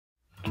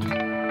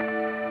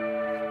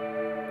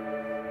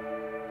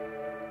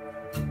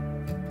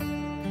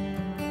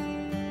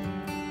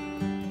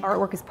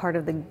Artwork is part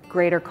of the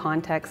greater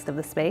context of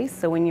the space,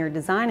 so when you're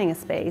designing a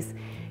space,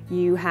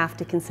 you have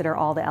to consider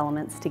all the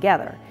elements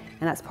together,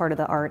 and that's part of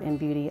the art and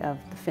beauty of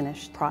the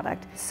finished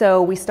product.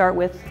 So we start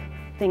with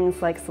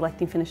things like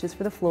selecting finishes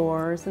for the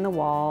floors and the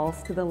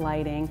walls to the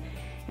lighting,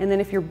 and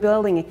then if you're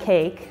building a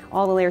cake,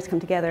 all the layers come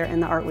together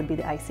and the art would be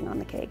the icing on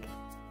the cake.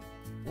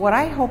 What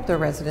I hope the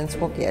residents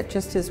will get,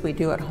 just as we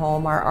do at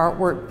home, our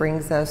artwork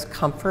brings us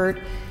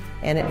comfort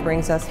and it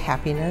brings us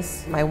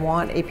happiness. I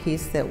want a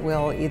piece that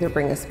will either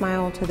bring a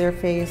smile to their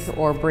face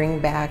or bring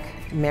back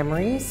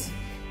memories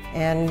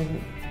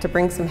and to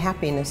bring some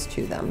happiness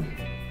to them.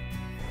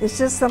 It's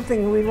just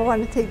something we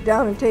want to take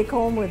down and take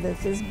home with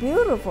us. It's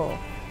beautiful,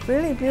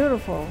 really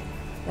beautiful.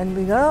 And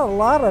we got a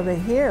lot of it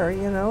here,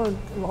 you know,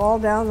 all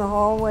down the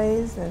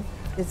hallways, and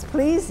it's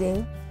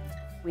pleasing.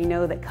 We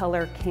know that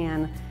color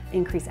can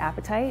increase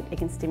appetite, it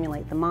can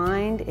stimulate the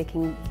mind, it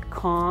can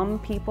calm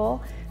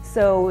people.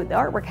 So the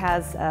artwork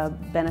has a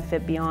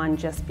benefit beyond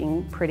just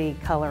being pretty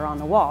color on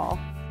the wall.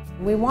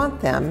 We want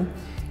them,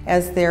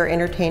 as they're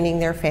entertaining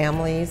their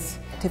families,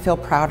 to feel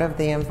proud of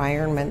the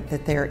environment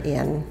that they're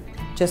in,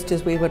 just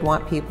as we would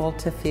want people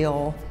to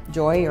feel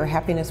joy or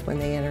happiness when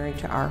they enter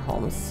into our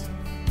homes.